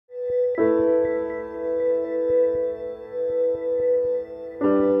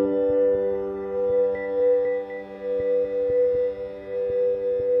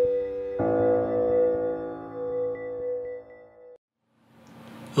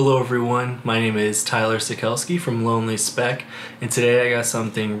Hello everyone, my name is Tyler Sichelski from Lonely Spec, and today I got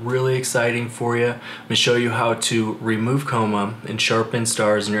something really exciting for you. I'm going to show you how to remove coma and sharpen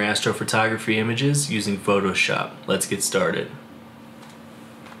stars in your astrophotography images using Photoshop. Let's get started.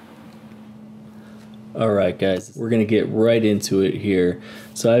 Alright guys, we're going to get right into it here.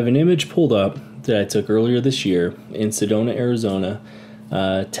 So I have an image pulled up that I took earlier this year in Sedona, Arizona,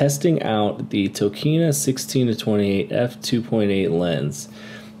 testing out the Tokina 16-28 f2.8 lens.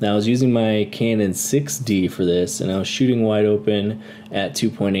 Now I was using my Canon 6D for this, and I was shooting wide open at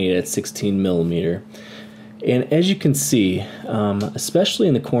 2.8 at 16mm. And as you can see, especially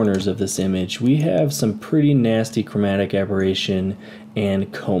in the corners of this image, we have some pretty nasty chromatic aberration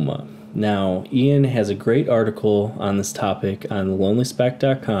and coma. Now, Ian has a great article on this topic on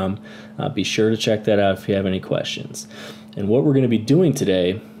lonelyspec.com. Be sure to check that out if you have any questions. And what we're going to be doing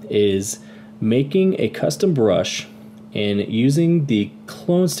today is making a custom brush and using the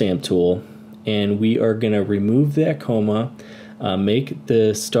clone stamp tool, and we are going to remove that coma, make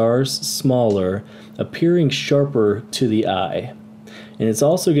the stars smaller, appearing sharper to the eye. And it's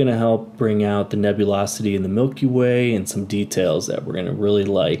also going to help bring out the nebulosity in the Milky Way and some details that we're going to really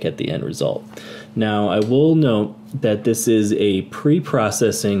like at the end result. Now, I will note that this is a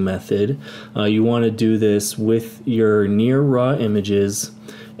pre-processing method. You want to do this with your near raw images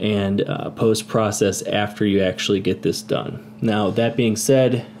and post-process after you actually get this done. Now, that being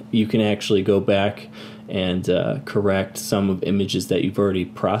said, you can actually go back and correct some of images that you've already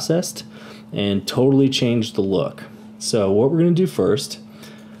processed and totally change the look. So what we're going to do first,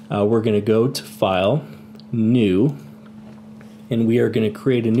 we're going to go to File, New, and we are going to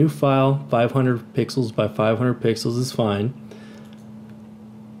create a new file. 500 pixels by 500 pixels is fine.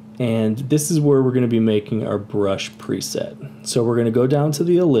 And this is where we're going to be making our brush preset. So we're going to go down to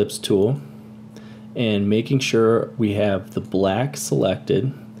the ellipse tool and making sure we have the black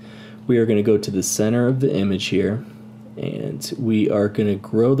selected. We are going to go to the center of the image here, and we are going to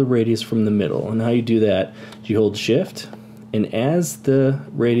grow the radius from the middle. And how you do that, you hold Shift, and as the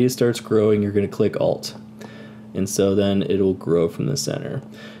radius starts growing, you're going to click Alt. And so then it'll grow from the center.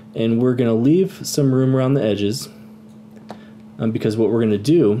 And we're going to leave some room around the edges, because what we're going to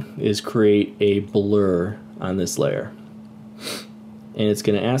do is create a blur on this layer. And it's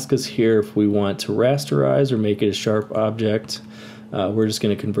going to ask us here if we want to rasterize or make it a sharp object. We're just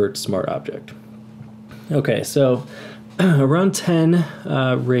going to convert to smart object. Okay, so around 10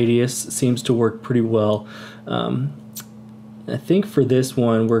 radius seems to work pretty well. I think for this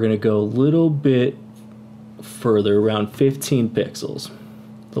one we're going to go a little bit further, around 15 pixels.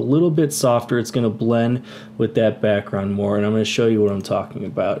 A little bit softer. It's going to blend with that background more, and I'm going to show you what I'm talking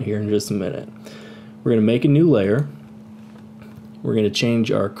about here in just a minute. We're going to make a new layer. We're going to change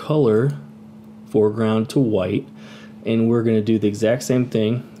our color foreground to white, and we're going to do the exact same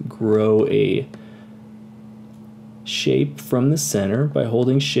thing. Grow a shape from the center by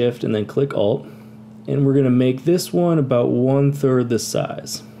holding Shift and then click Alt, and we're going to make this one about 1/3 the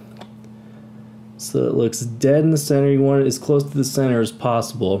size. So it looks dead in the center. You want it as close to the center as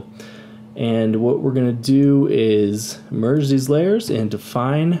possible. And what we're going to do is merge these layers and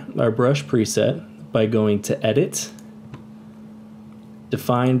define our brush preset by going to Edit,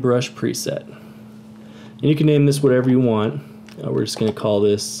 Define Brush Preset. And you can name this whatever you want. We're just going to call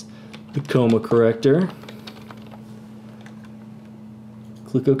this the Coma Corrector.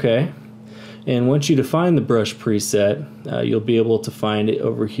 Click OK. And once you define the brush preset, you'll be able to find it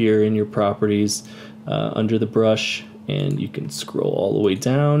over here in your properties under the brush, and you can scroll all the way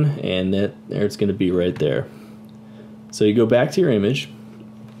down, and there it's going to be right there. So you go back to your image,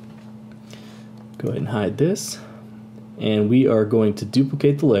 go ahead and hide this, and we are going to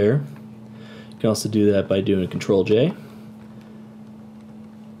duplicate the layer. You can also do that by doing Control J,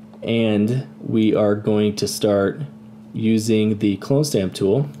 and we are going to start using the clone stamp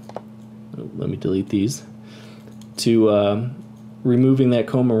tool. Let me delete these, to removing that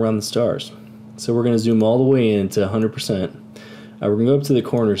coma around the stars. So we're going to zoom all the way in to 100%. We're going to go up to the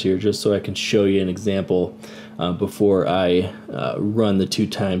corners here just so I can show you an example before I run the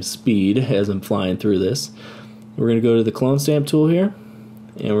 2x speed as I'm flying through this. We're going to go to the clone stamp tool here,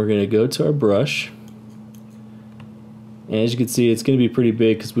 and we're going to go to our brush. And as you can see, it's going to be pretty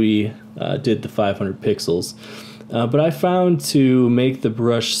big because we did the 500 pixels. But I found to make the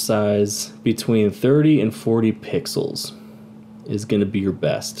brush size between 30 and 40 pixels is going to be your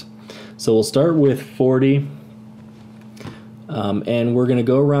best. So we'll start with 40, and we're going to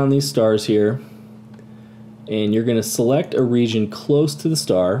go around these stars here, and you're going to select a region close to the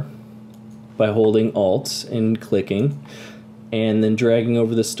star by holding Alt and clicking, and then dragging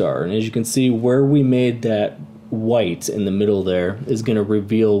over the star. And as you can see, where we made that white in the middle there is going to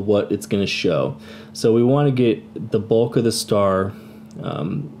reveal what it's going to show. So we want to get the bulk of the star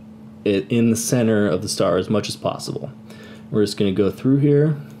in the center of the star as much as possible. We're just going to go through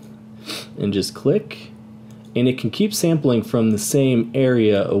here and just click, and it can keep sampling from the same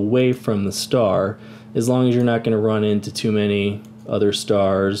area away from the star as long as you're not going to run into too many other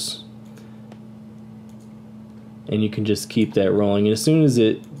stars, and you can just keep that rolling. And as soon as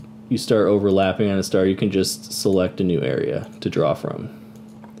you start overlapping on a star, you can just select a new area to draw from.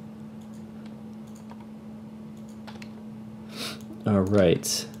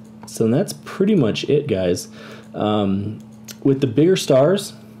 Alright, so that's pretty much it, guys. With the bigger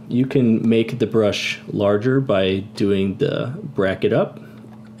stars, you can make the brush larger by doing the bracket up,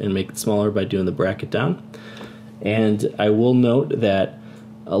 and make it smaller by doing the bracket down. And I will note that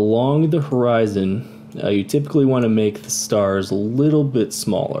along the horizon, you typically want to make the stars a little bit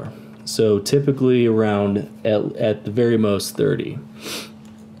smaller. So typically around at the very most 30.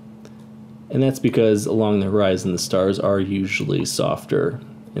 And that's because along the horizon the stars are usually softer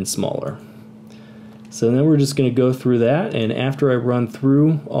and smaller. So then we're just going to go through that, and after I run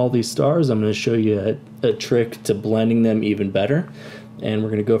through all these stars, I'm going to show you a trick to blending them even better, and we're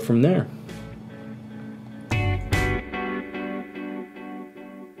going to go from there.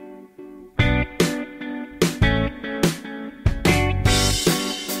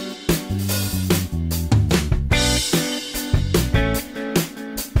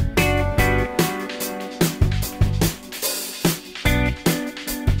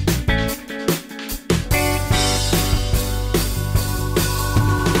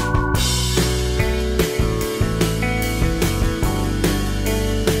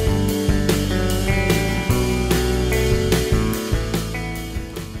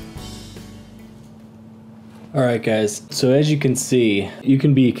 Alright guys, so as you can see, you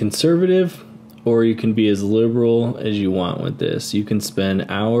can be conservative or you can be as liberal as you want with this. You can spend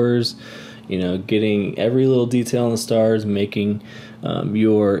hours, getting every little detail in the stars, making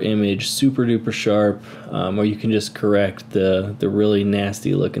your image super duper sharp, or you can just correct the really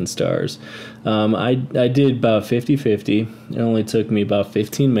nasty looking stars. I did about 50-50. It only took me about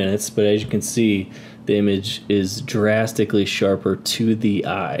 15 minutes, but as you can see, the image is drastically sharper to the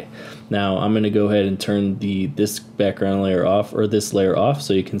eye. Now I'm going to go ahead and turn this background layer off, or this layer off,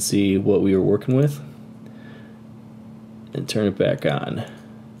 so you can see what we were working with, and turn it back on.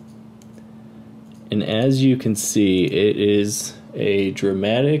 And as you can see, it is a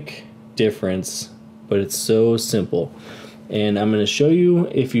dramatic difference, but it's so simple. And I'm going to show you,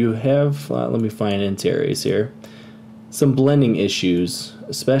 if you have, let me find Antares here, some blending issues,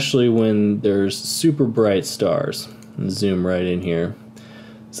 especially when there's super bright stars. And zoom right in here.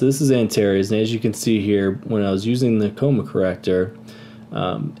 So this is Antares, and as you can see here, when I was using the Coma corrector,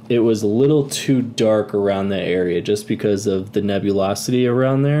 it was a little too dark around that area just because of the nebulosity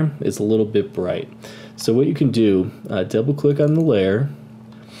around there. It's a little bit bright. So what you can do, double click on the layer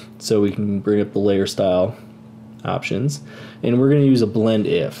so we can bring up the layer style options, and we're going to use a blend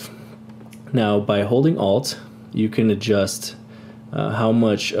if. Now by holding Alt, you can adjust how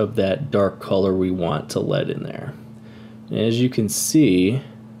much of that dark color we want to let in there. And as you can see,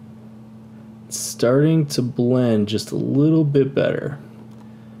 it's starting to blend just a little bit better.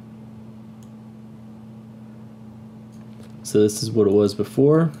 So this is what it was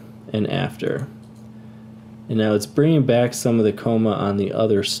before and after. And now it's bringing back some of the coma on the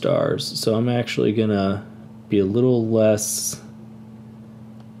other stars. So I'm actually gonna be a little less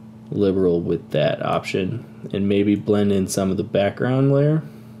liberal with that option and maybe blend in some of the background layer.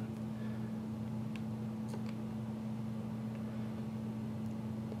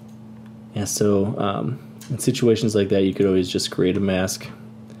 Yeah, so in situations like that, you could always just create a mask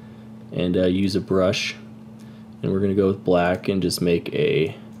and use a brush. And we're going to go with black and just make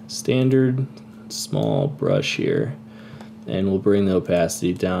a standard small brush here. And we'll bring the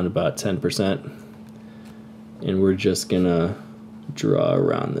opacity down about 10%. And we're just going to draw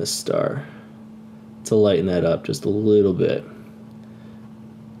around this star to lighten that up just a little bit.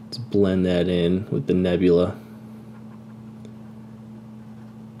 Let's blend that in with the nebula.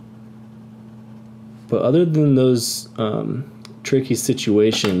 But other than those tricky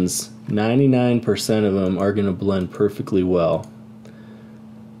situations, 99% of them are going to blend perfectly well.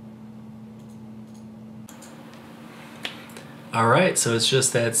 Alright, so it's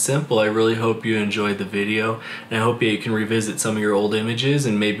just that simple. I really hope you enjoyed the video, and I hope you can revisit some of your old images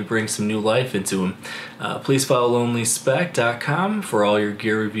and maybe bring some new life into them. Please follow lonelyspec.com for all your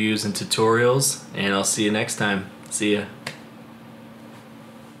gear reviews and tutorials, and I'll see you next time. See ya.